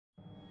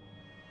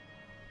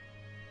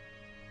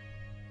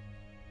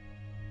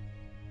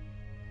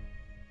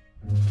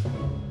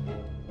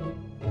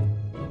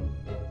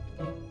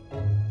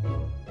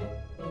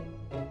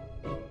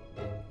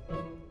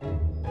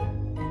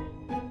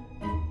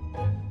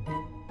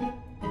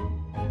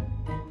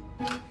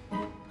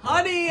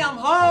Honey, I'm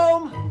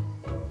home!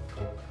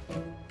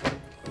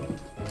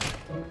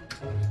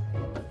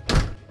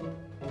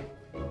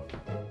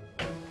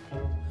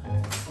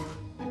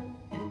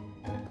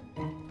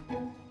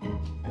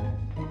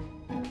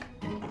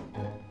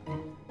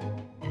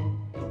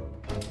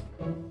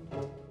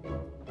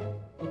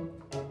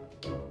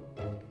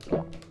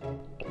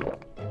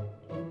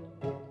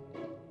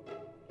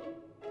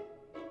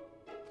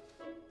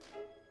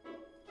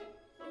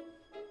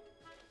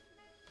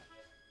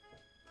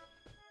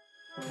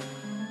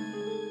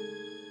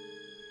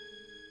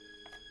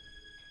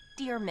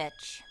 Dear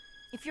Mitch,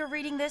 if you're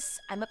reading this,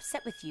 I'm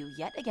upset with you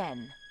yet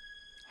again.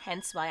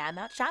 Hence why I'm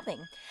out shopping.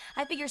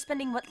 I figure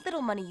spending what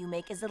little money you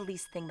make is the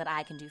least thing that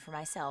I can do for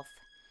myself.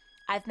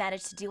 I've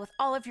managed to deal with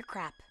all of your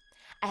crap.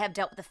 I have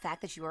dealt with the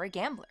fact that you are a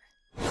gambler.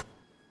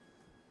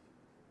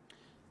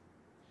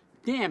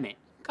 Damn it,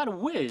 got a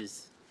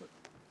whiz.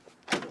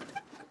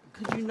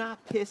 Could you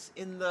not piss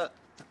in the...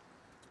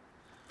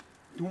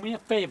 Do me a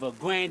favor,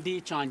 Grand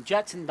Each on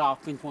Jets and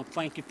Dolphins when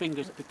Frankie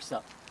Fingers picks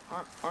up.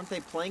 Aren't they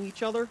playing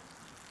each other?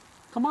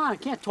 Come on, I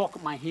can't talk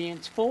with my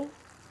hands full.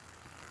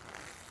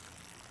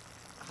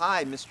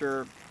 Hi,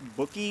 Mr.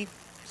 Bookie,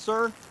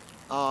 sir.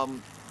 I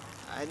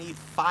need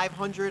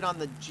 500 on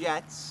the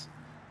Jets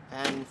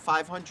and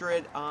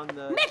 500 on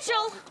the...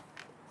 Mitchell!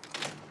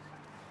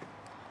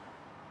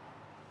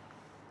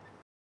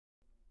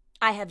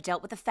 I have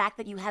dealt with the fact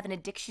that you have an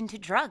addiction to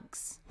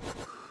drugs.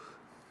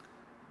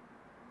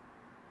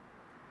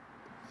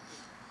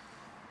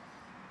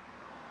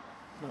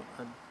 No,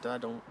 I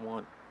don't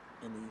want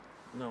any...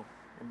 No,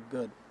 I'm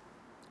good.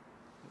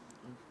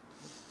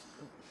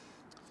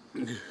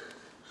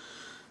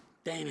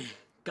 Damn it,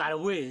 got a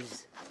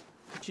whiz.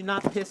 Could you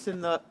not piss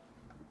in the...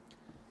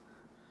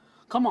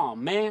 Come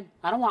on, man.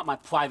 I don't want my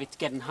privates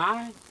getting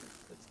high.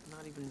 It's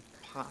not even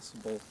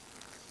possible.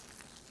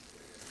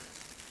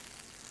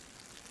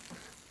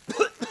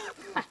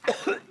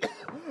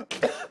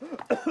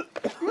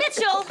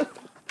 Mitchell!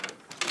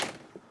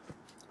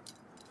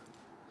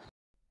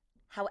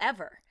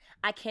 However,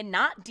 I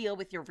cannot deal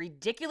with your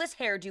ridiculous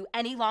hairdo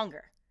any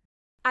longer.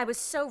 I was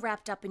so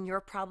wrapped up in your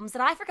problems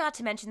that I forgot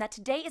to mention that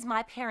today is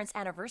my parents'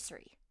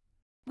 anniversary.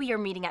 We are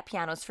meeting at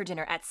Piano's for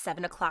dinner at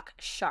 7 o'clock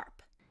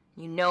sharp.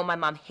 You know my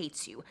mom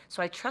hates you,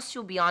 so I trust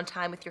you'll be on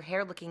time with your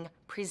hair looking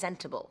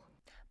presentable.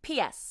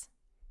 P.S.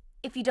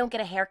 If you don't get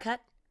a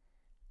haircut,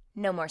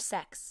 no more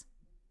sex.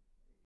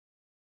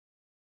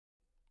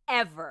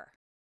 Ever.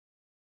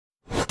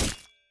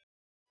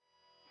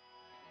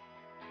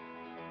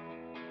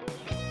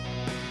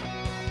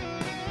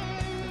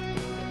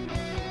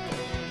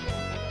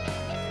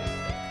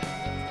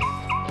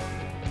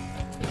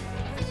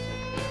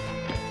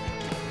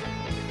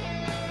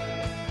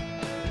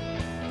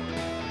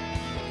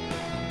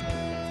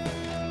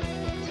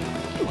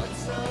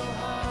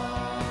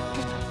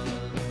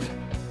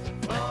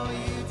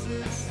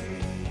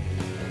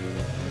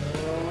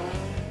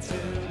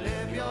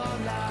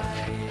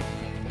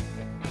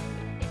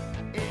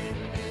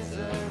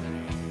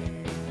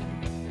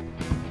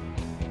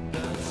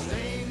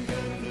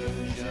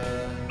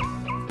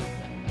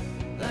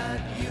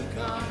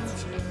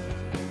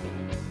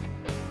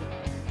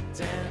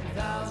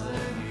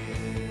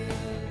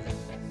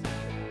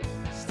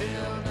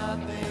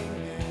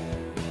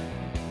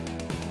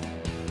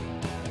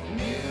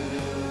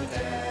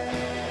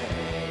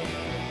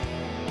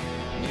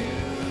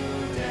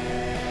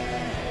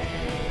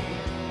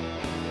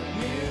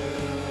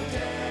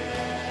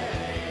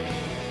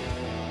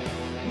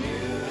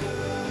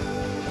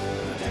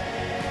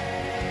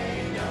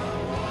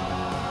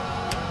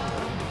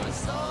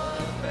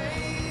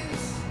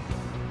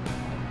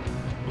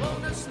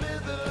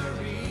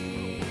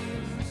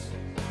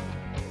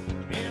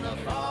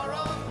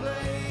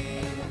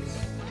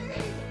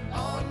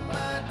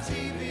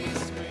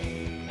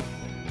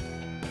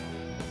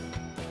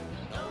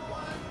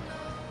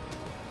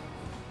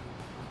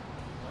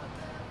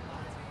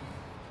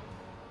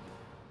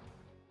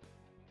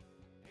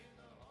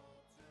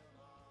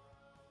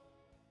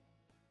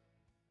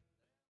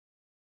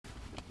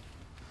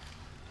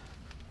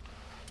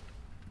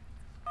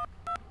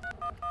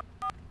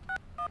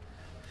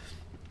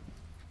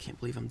 Can't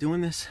believe I'm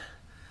doing this.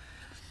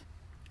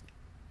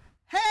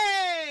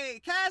 Hey,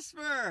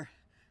 Casper!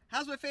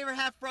 How's my favorite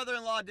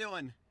half-brother-in-law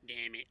doing?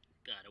 Damn it,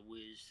 got a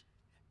whiz.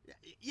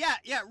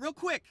 Yeah, real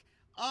quick.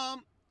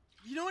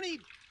 You know any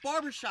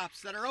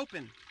barbershops that are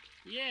open?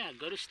 Yeah,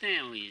 go to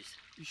Stanley's.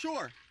 You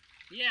sure?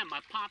 Yeah, my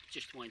pop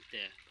just went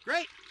there.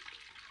 Great.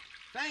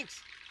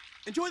 Thanks.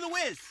 Enjoy the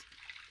whiz.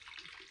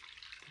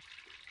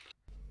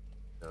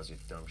 That was you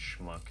dumb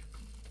schmuck.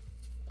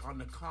 On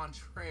the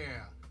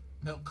contraire.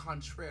 El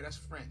contraire, that's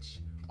French.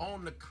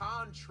 On the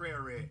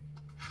contrary.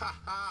 Ha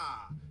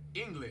ha.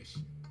 English.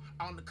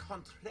 On the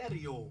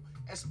contrario.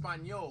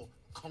 Espanol.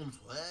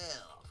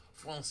 Contraire.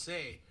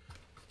 Français.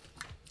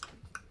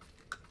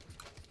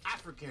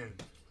 African.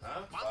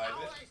 Huh?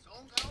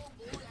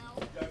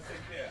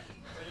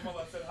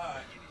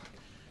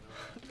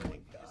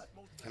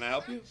 Can I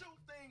help you?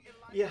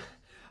 Yeah,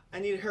 I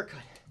need a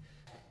haircut.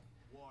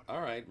 All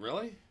right,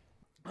 really?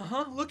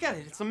 Uh-huh, look at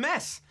it. It's a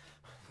mess.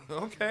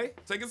 Okay,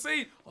 take a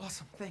seat.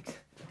 Awesome, thanks.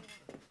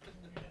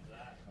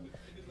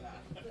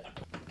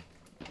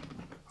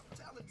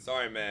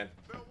 Sorry, man.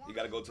 You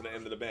gotta go to the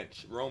end of the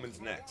bench.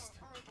 Roman's next.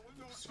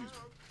 Excuse me.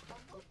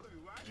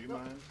 Do you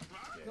mind?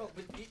 No,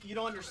 but you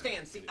don't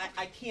understand. See,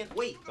 I can't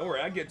wait. Don't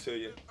worry, I'll get to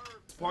you.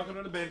 Park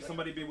on the bench.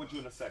 Somebody be with you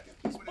in a second.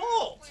 He's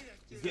bald.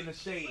 He's getting a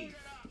shave.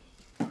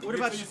 What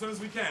about you? As soon as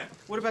we can.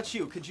 What about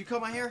you? Could you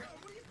cut my hair?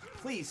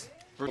 Please.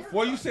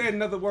 Before you say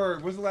another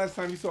word, when's the last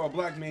time you saw a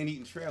black man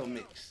eating trail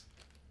mix?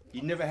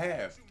 You never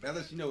have. That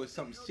lets you know it's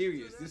something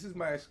serious. This is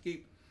my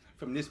escape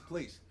from this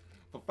place.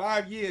 For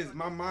 5 years,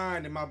 my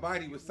mind and my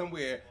body was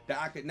somewhere that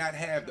I could not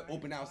have the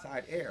open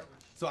outside air.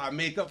 So I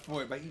make up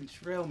for it by eating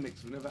trail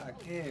mix whenever I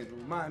can to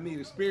remind me of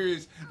the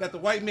experience that the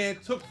white man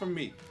took from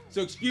me.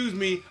 So excuse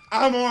me,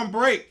 I'm on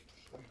break.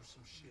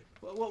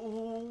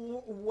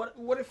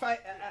 What if I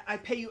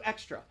pay you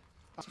extra?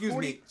 Excuse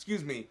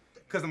me,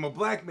 because I'm a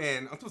black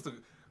man. I'm supposed to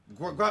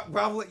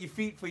grovel at your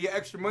feet for your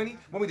extra money?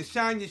 Want me to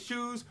shine your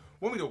shoes?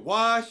 Want me to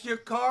wash your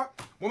car?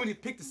 Want me to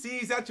pick the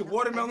seeds out your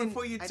watermelon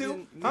for you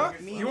too? Huh?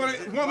 You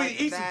want me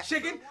to eat some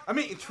chicken? I'm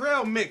eating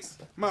trail mix,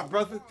 my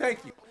brother.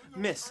 Thank you.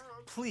 Miss,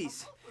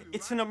 please.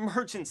 It's an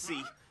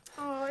emergency.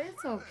 Oh,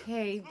 it's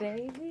okay,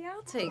 baby.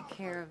 I'll take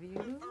care of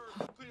you.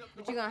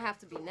 But you're gonna have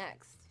to be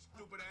next.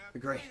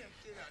 Great.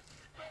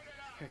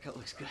 Haircut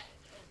looks good.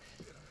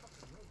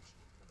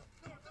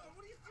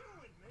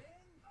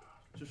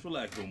 Just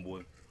relax,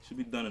 homeboy. Should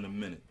be done in a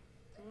minute.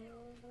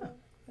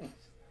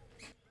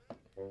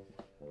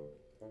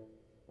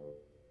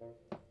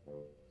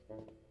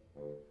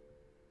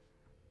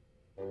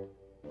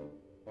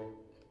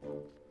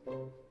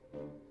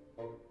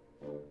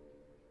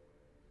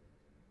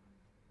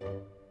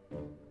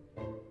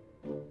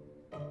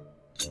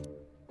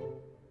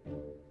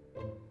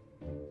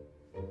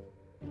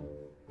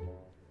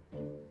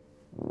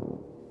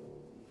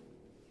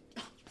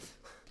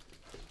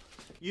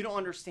 You don't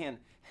understand.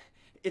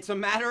 It's a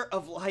matter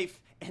of life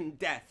and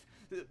death.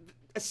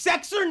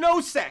 Sex or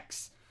no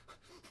sex?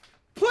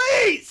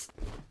 Please!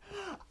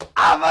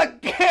 I'm a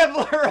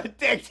gambler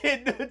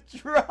addicted to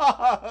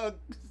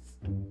drugs.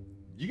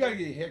 You gotta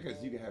get a haircut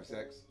so you can have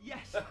sex.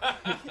 Yes.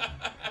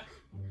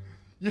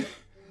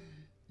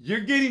 You're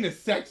getting a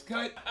sex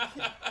cut?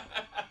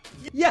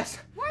 Yes.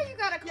 Why you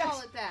gotta call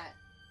it that?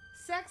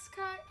 Sex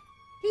cut?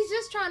 He's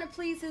just trying to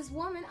please his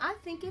woman. I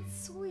think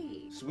it's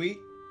sweet. Sweet?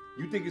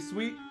 You think it's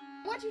sweet?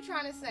 What you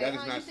trying to say, That is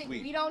huh? not You think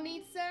sweet. we don't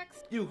need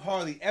sex? You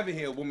hardly ever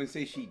hear a woman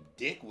say she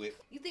dick whip.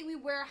 You think we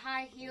wear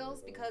high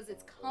heels because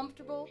it's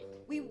comfortable?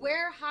 We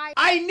wear high...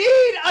 I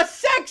need a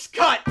sex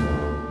cut!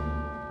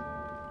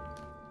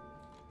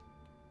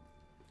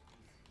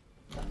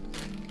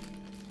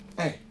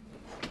 Hey.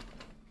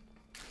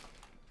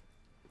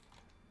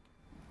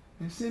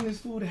 And send this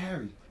fool to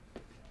Harry.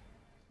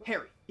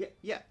 Harry.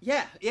 Yeah.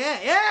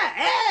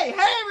 Hey,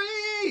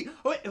 Harry!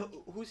 Wait,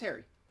 who's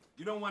Harry?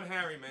 You don't want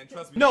Harry, man.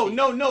 Trust me.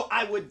 No.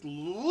 I would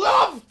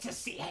love to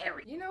see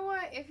Harry. You know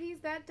what? If he's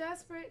that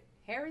desperate,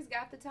 Harry's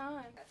got the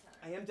time.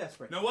 I am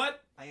desperate. You know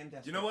what? I am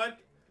desperate. You know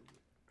what?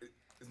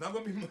 It's not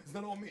gonna be. It's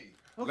not on me.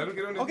 Okay. Let him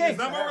get on his Okay. knees.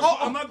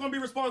 I'm not gonna be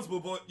responsible,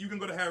 but you can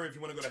go to Harry if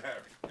you want to go to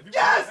Harry. If you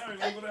Yes! want to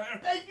go to Harry, you go to Harry.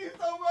 Thank you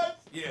so much.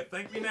 Yeah,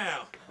 thank me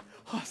now.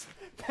 Awesome.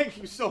 Thank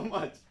you so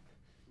much.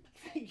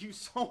 Thank you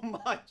so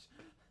much.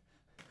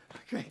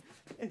 Great.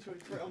 Enjoy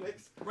trail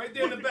mix. Right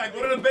there in the back.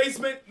 Go to the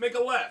basement. Make a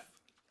left.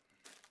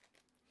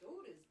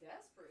 Dude is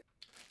desperate.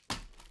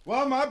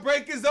 Well, my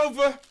break is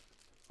over.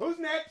 Who's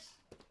next?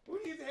 Who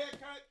needs a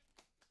haircut?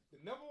 The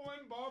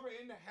 #1 barber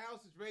in the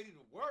house is ready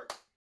to work.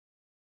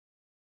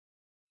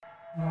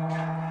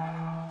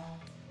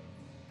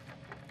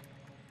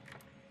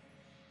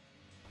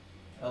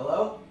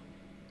 Hello?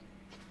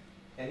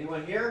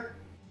 Anyone here?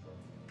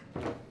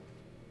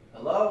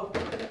 Hello?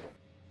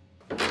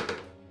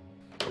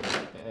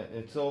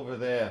 It's over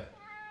there.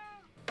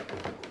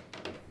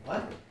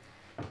 What?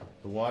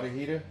 The water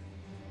heater?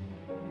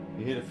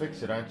 You're here to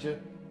fix it, aren't you?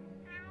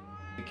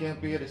 You can't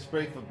be here to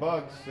spray for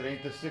bugs. It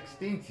ain't the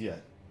 16th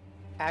yet.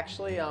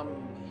 Actually,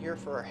 I'm here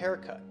for a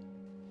haircut.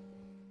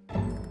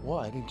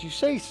 Why didn't you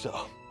say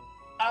so?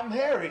 I'm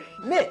Harry.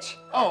 Mitch!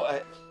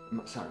 Oh,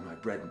 sorry, my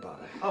bread and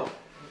butter. Oh.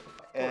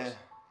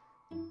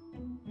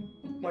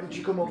 Why don't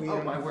you come over here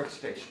to my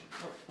workstation?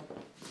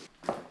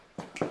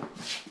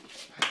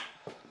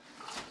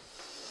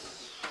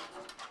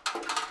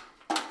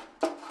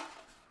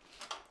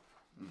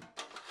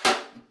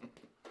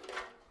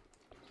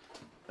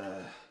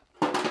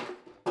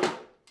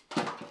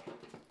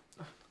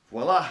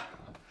 Voila.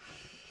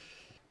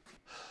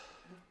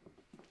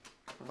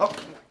 Oh.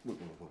 Whoa.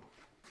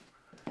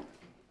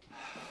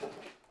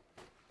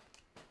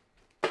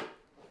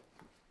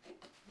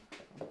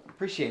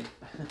 Appreciate it.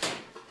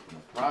 No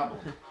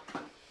problem.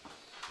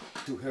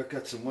 2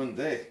 haircuts in one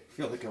day.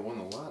 Feel like I won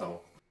the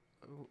lotto.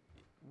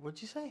 What'd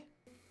you say?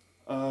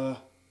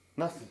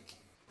 Nothing.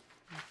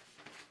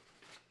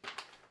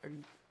 I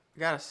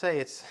gotta say,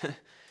 it's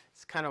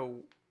it's kind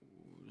of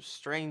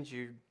strange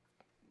you're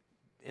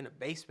in a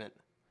basement.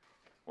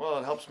 Well,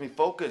 it helps me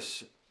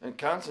focus and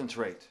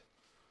concentrate.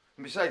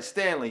 And besides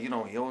Stanley, you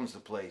know, he owns the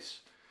place.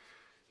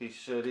 He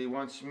said he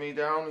wants me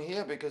down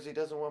here because he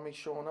doesn't want me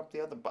showing up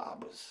the other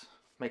barbers,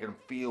 making him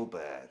feel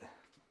bad.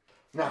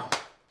 Now,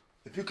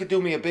 if you could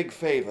do me a big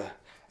favor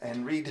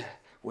and read...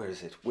 Where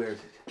is it? Where is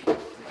it?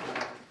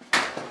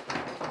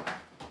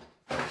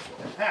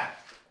 Ah.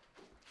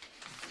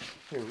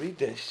 Here, read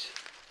this.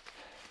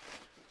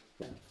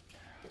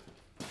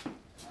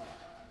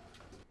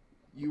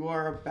 You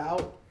are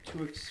about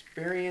to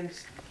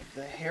experience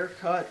the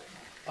haircut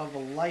of a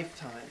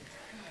lifetime.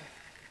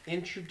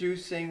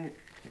 Introducing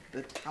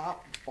the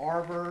top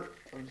barber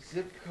of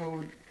zip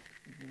code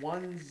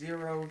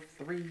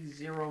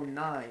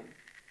 10309.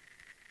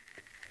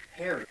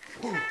 Harry.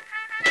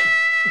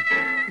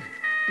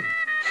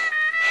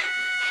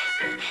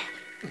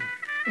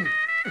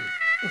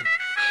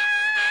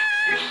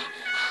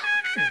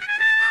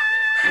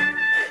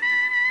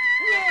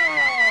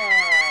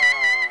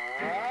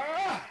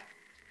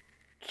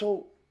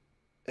 So,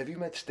 have you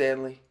met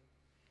Stanley?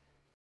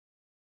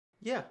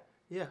 Yeah.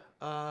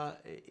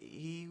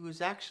 He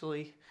was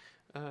actually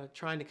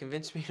trying to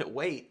convince me to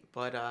wait,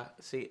 but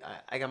see,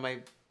 I got my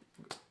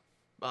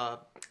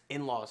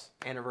in-laws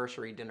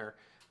anniversary dinner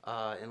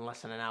in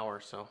less than an hour,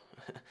 so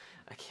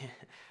I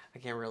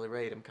can't really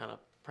wait. I'm kind of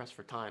pressed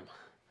for time.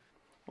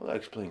 Well, that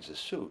explains the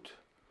suit.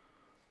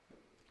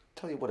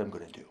 Tell you what I'm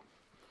going to do.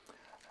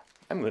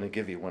 I'm going to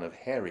give you one of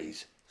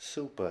Harry's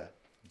super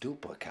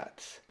duper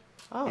cuts.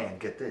 Oh. And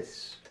get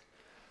this,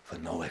 for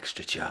no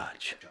extra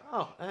charge.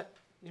 Oh,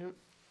 you know,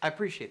 I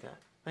appreciate that.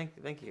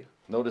 Thank you.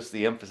 Notice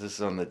the emphasis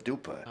on the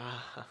duper.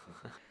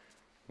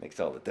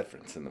 Makes all the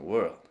difference in the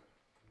world.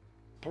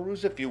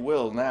 Peruse, if you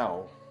will,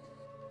 now,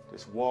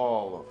 this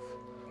wall of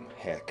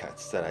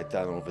haircuts that I've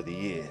done over the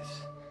years.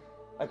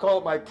 I call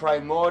it my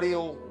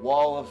primordial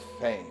wall of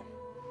fame.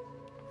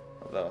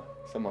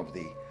 Some of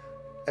the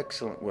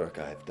excellent work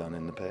I've done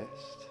in the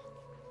past.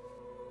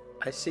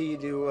 I see you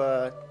do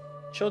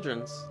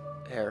children's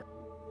hair.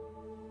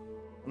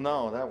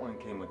 No, that one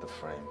came with the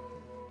frame.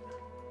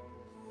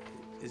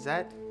 Is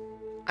that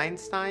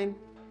Einstein?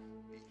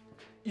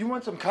 You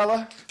want some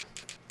color?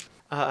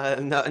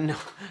 No,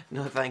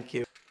 thank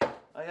you.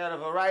 I got a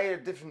variety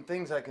of different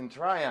things I can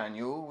try on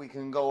you. We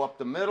can go up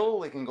the middle,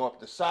 we can go up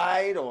the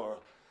side, or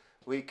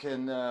we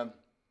can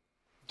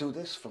do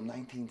this from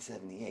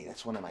 1978.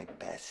 That's one of my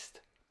best.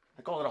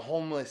 I call it a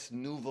homeless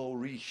nouveau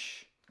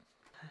riche.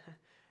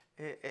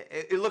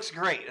 It looks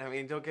great. I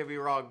mean, don't get me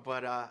wrong,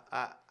 but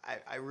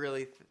I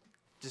really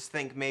just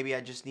think maybe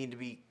I just need to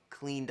be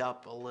cleaned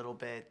up a little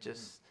bit.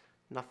 Just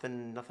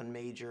nothing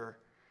major.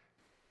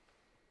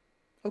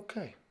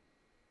 Okay.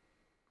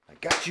 I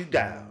got you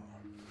down.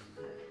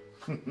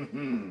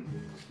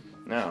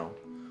 Now,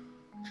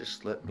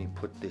 just let me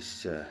put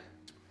this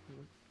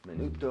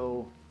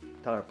Minuto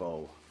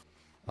Tarpo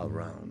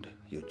around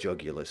your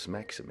jugulus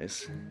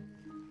maximus.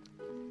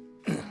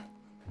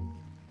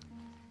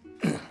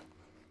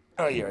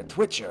 Oh, you're a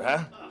twitcher,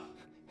 huh?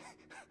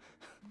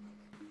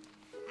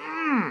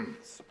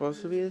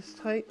 Supposed to be this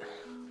tight?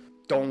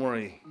 Don't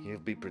worry, you'll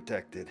be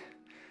protected.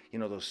 You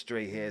know those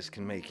stray hairs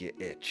can make you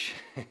itch.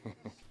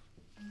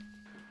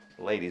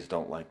 Ladies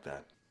don't like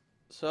that.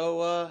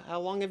 So,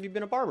 how long have you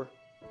been a barber?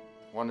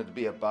 Wanted to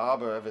be a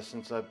barber ever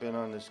since I've been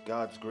on this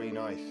God's green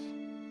earth.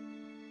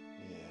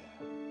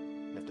 Yeah.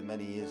 After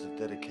many years of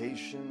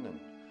dedication and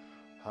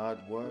hard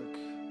work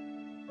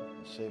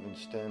and saving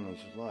Stanley's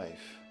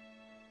life,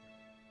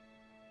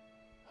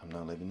 I'm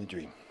now living the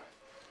dream.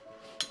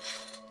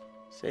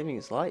 Saving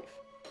his life?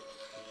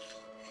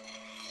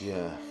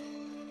 Yeah.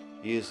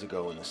 Years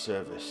ago in the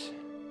service.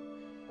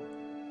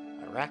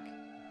 Iraq?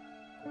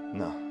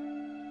 No.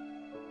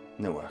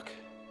 Newark.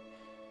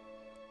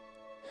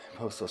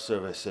 Postal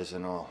service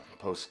isn't all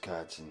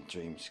postcards and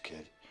dreams,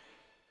 kid.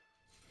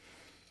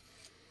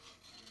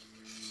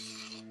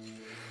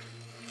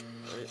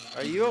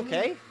 Are you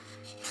okay?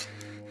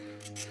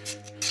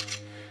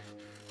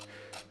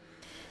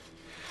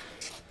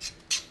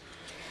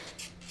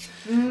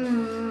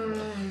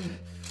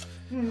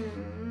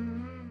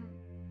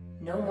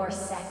 No more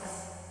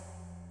sex.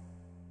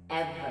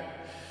 Ever.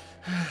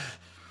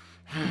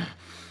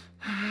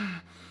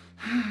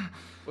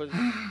 Was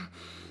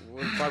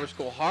barber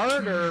school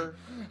hard, or?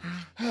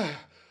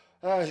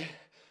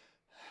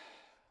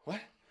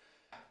 What?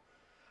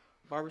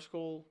 Barber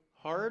school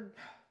hard?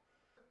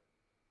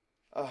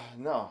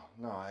 No,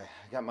 I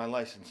got my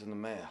license in the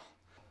mail.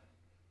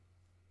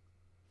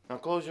 Now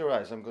close your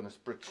eyes, I'm gonna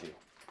spritz you.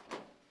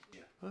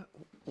 What?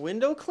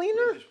 Window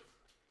cleaner?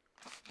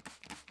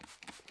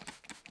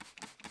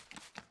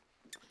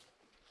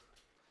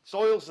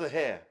 Soils the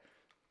hair.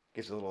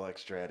 Gives a little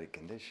extra added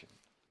condition.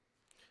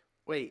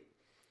 Wait,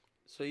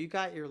 so you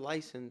got your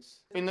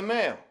license? In the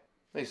mail.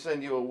 They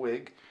send you a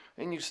wig,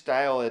 and you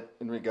style it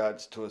in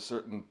regards to a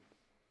certain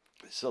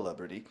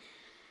celebrity,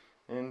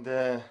 and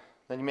then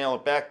you mail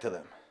it back to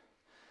them.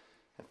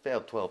 I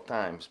failed 12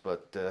 times,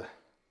 but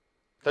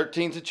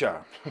 13's a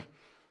charm.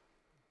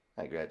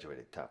 I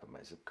graduated top of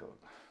my zip code.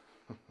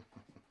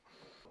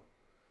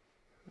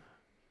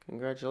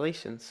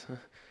 Congratulations.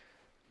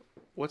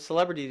 What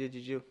celebrity did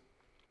you do?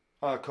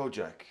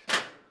 Kojak.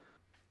 Where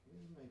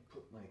did I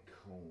put my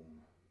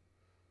comb?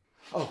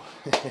 Oh,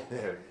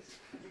 there it is.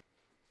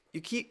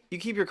 You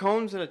keep your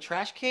combs in a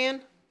trash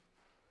can?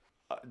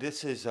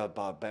 This is a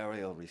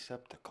barbarial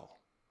receptacle.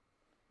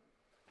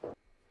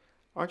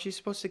 Aren't you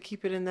supposed to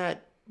keep it in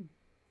that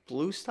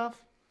blue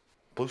stuff?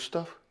 Blue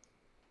stuff?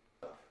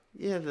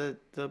 Yeah, the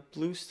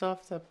blue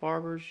stuff that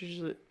barbers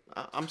usually...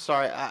 I'm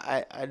sorry,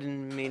 I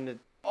didn't mean to...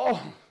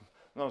 Oh,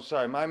 no,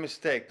 sorry, my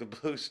mistake, the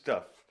blue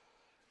stuff.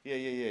 Yeah.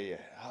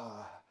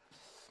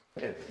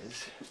 There it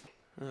is.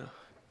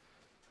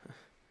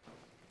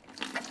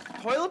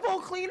 Toilet bowl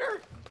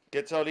cleaner?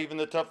 Gets out even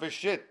the toughest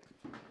shit.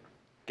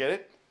 Get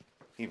it?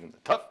 Even the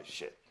toughest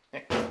shit.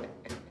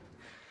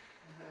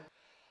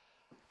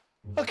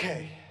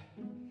 Okay,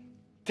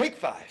 take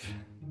 5.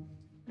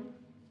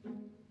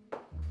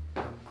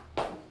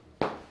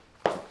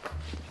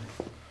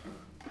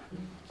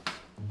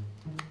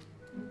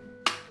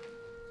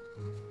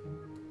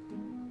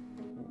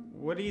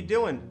 What are you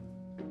doing?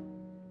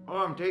 Oh,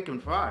 I'm taking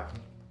 5.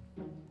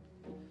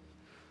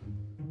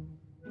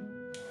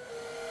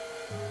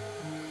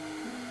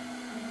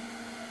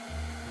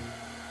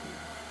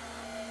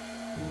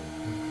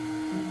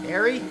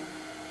 Harry?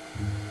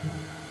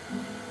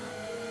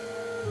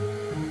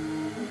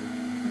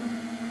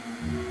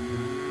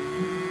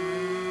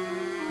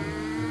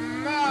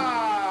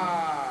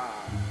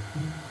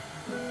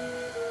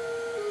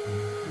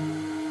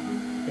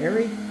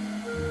 Harry?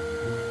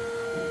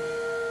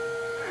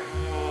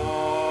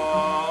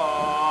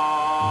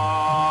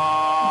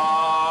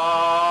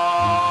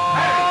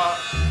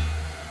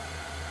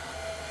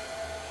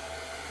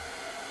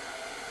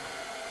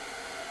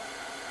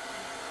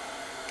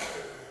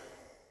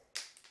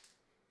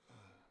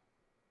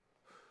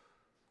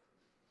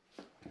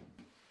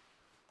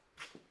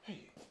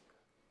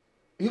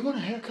 You want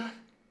a haircut?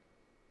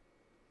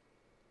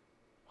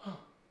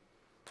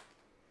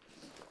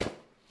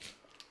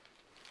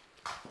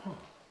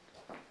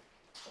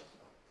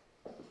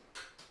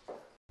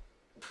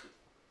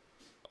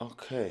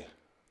 Okay,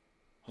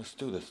 let's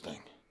do this thing.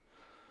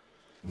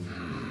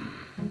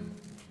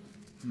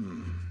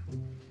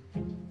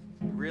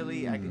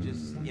 Really, I could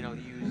just,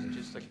 use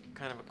just a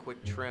kind of a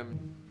quick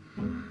trim.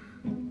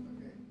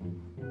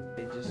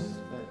 Okay. Just,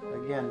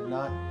 again,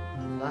 not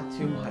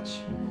too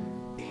much.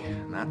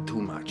 Yeah, not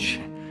too much.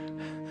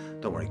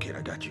 Don't worry, kid,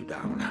 I got you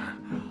down.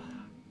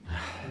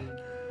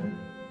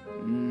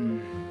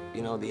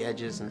 The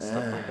edges and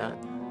stuff like that.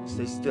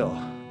 Stay still.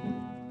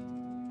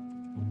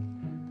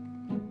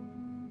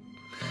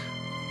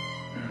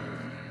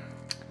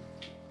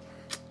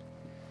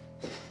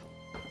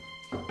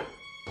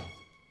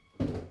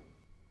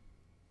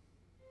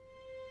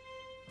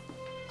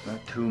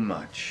 Not too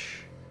much.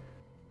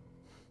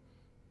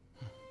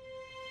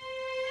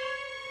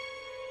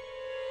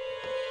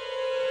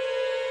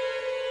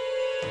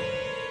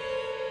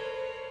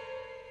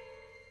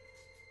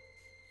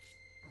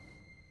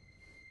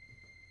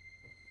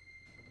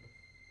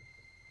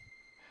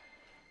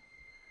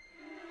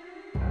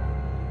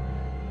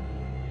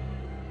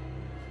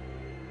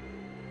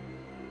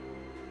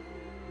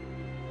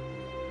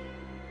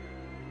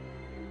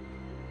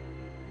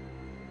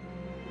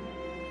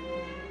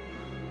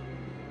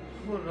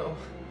 Oh no.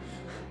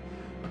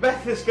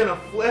 Beth is gonna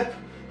flip.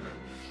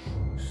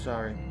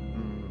 Sorry,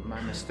 my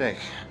mistake.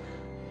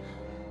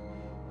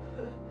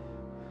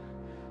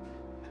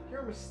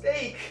 Your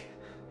mistake.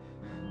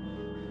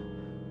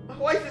 My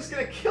wife is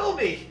gonna kill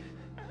me.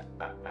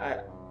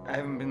 I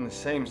haven't been the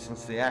same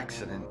since the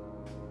accident.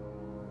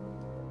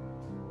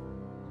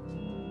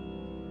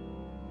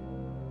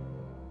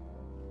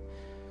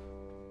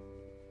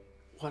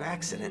 What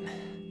accident?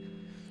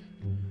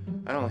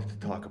 I don't like to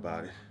talk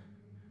about it.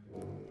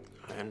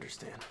 I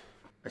understand.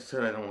 I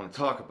said I don't want to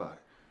talk about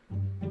it.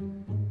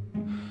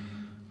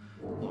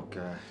 Look,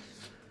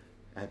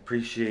 I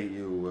appreciate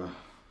you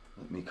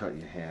letting me cut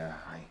your hair.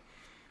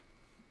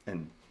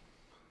 And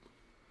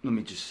let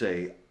me just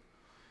say,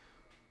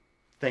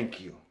 thank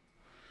you.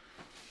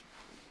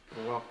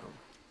 You're welcome.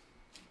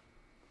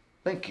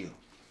 Thank you.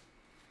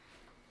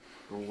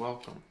 You're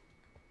welcome.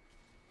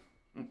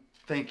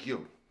 Thank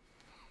you.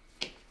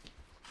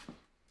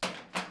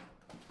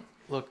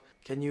 Look,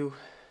 can you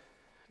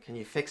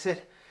fix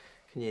it?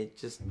 Can you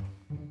just,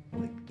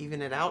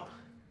 even it out?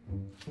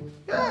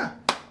 Yeah,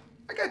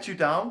 I got you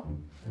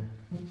down.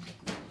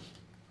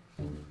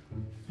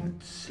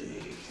 Let's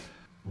see.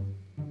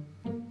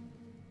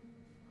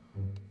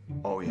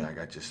 Oh yeah, I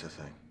got just the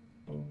thing.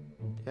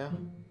 Yeah?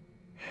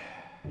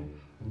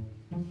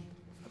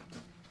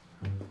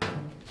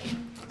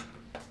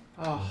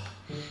 Oh.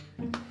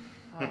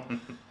 At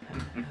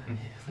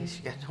least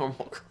you got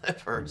normal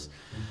clippers.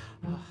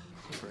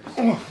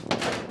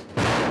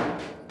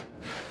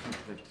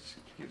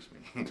 Excuse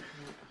me.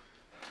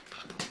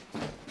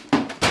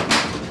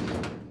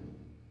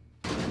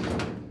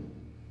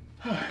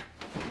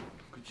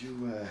 Could you,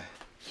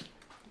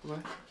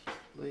 What?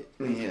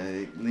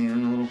 lean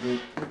in a little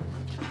bit?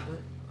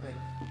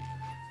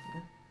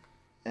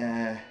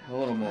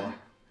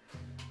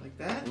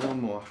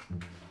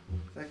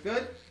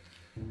 good?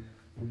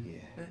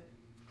 Yeah.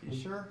 You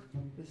sure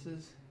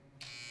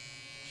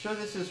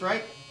this is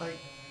right? Like,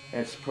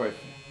 That's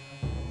perfect.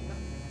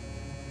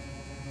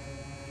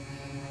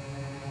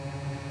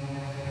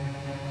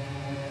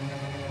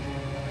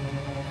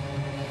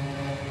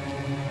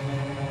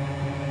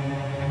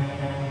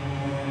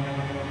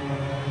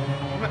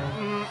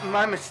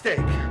 My mistake.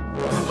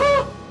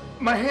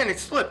 My hand, it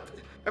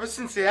slipped. Ever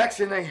since the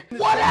accident,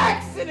 what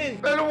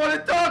accident? I don't want to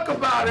talk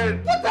about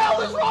it. What the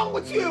hell is wrong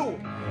with you?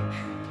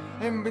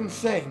 I haven't been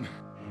sane.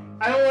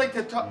 I don't like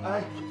to talk.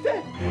 I'm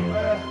dead.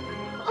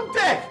 I'm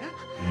dead.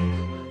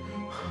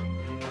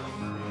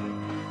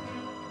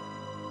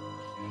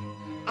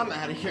 I'm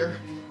out of here.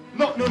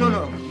 No.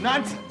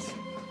 Nonsense.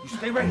 You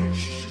stay right here.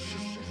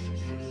 Shh.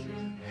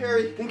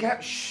 Harry,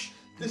 shh.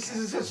 This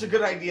isn't such a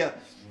good idea.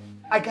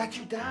 I got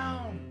you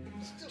down.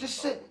 Just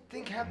sit.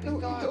 Think happy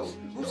thoughts.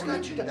 Who's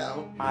got you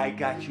down? I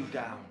got you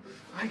down.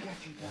 I got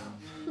you down.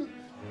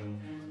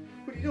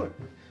 What are you doing?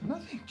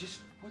 Nothing.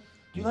 Just what?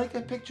 Do you like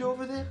that picture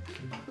over there?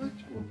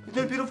 Is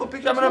that a beautiful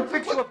picture? I'm gonna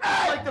fix you up.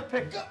 I like the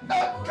picture.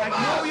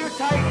 I know you're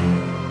tight.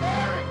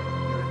 Harry!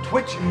 You're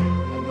twitching.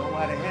 I know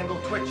how to handle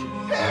twitching.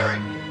 Harry!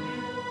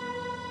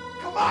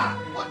 Come on!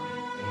 What?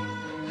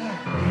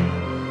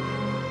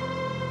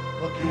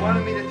 Look, you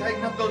wanted me to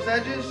tighten up those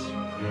edges?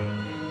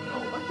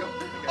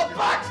 A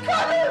box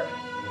cutter!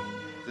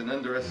 It's an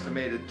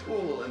underestimated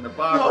tool in the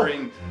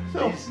barbering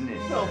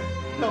business. No.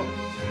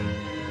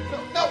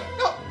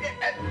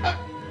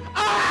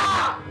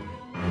 Ah!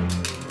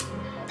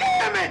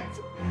 Damn it!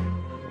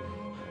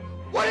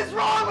 What is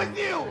wrong with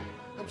you?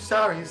 I'm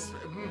sorry. It's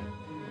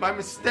my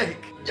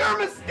mistake. Your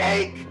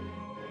mistake?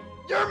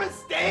 Your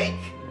mistake?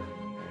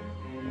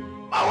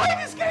 My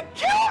wife is gonna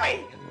kill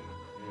me!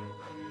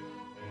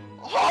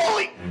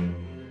 Holy...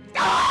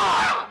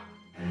 Ah!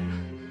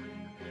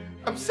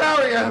 I'm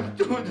sorry. I'm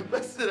doing the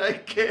best that I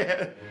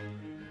can.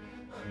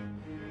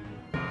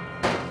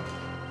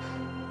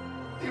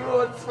 You know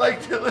what it's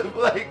like to live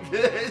like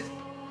this?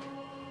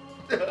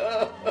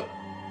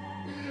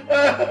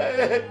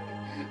 I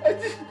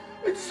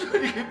just want to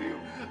give you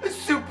a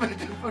super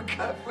duper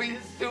cut for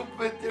your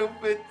super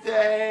duper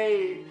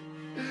day.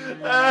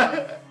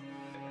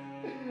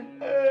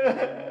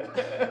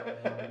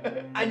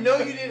 I know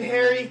you did,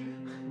 Harry.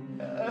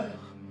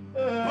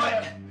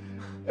 But...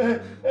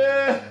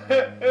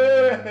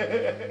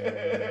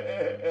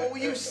 will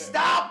you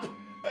stop?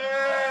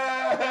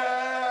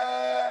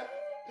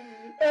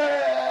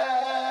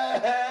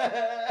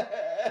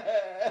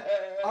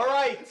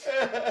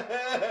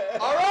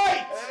 All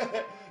right.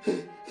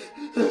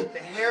 The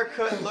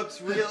haircut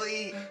looks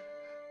really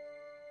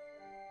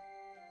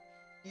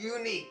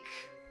unique.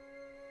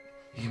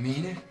 You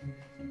mean it?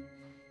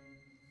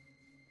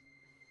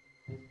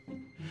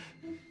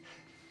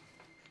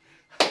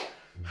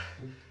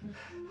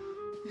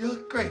 You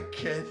look great,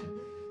 kid.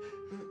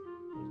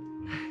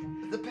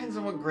 It depends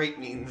on what great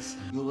means.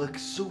 You look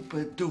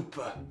super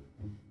duper.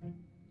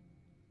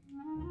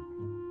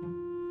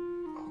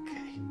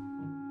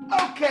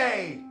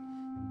 Okay.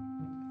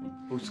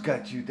 Who's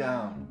got you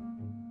down?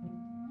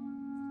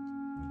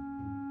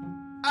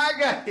 I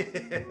got you.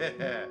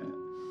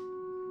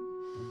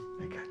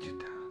 I got you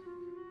down.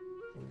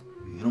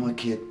 You know what,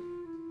 kid?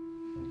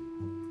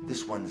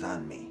 This one's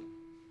on me.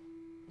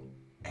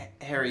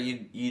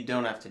 Harry, you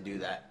don't have to do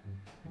that.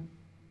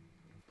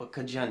 But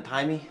could you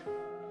untie me?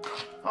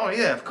 Oh,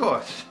 yeah, of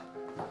course.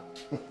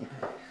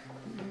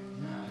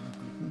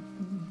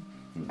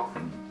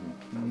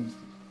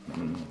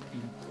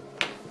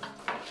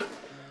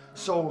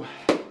 So,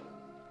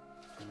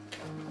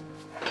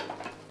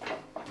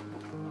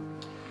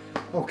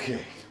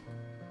 okay.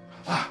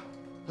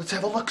 Let's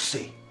have a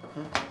look-see.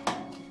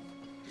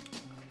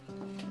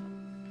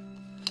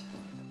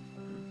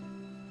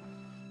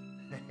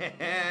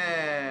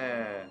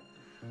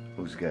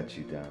 Who's got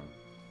you down?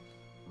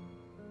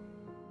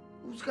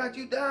 Who's got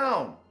you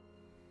down?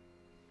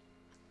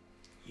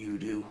 You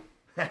do.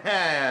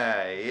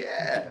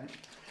 Yeah.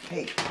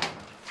 Hey,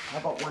 how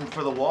about one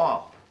for the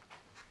wall?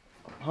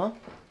 Huh?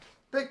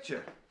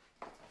 Picture.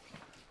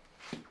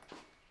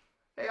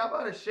 Hey, how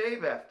about a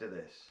shave after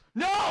this?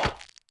 No!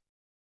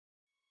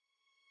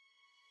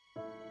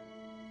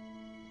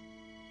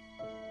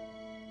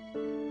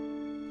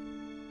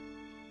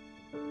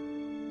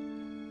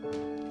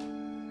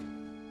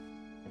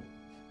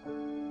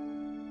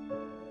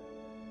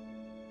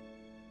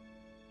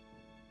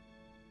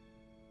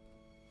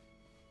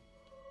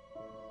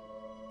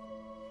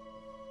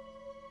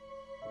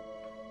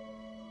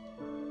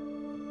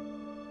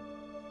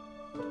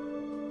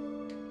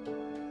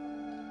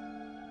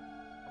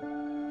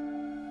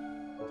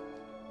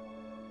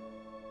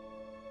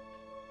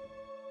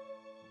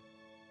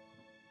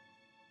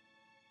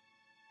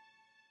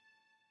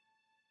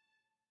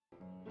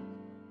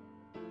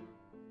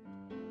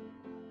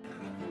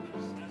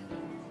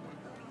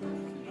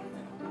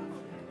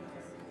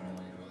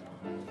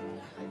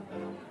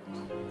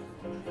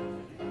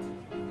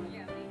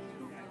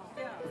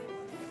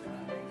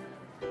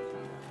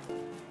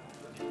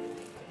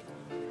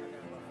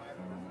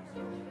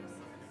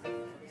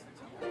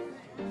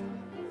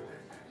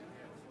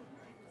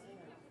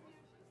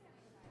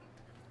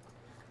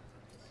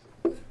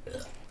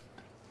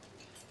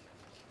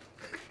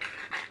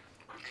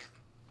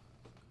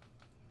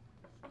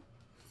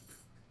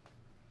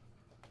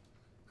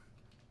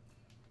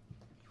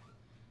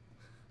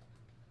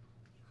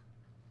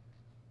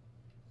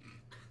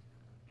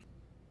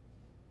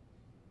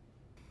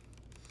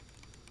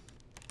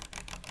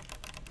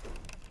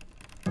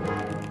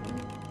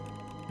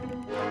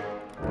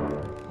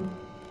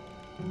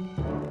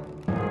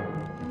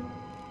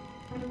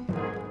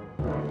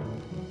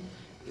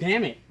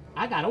 Damn it,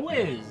 I got a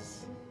whiz.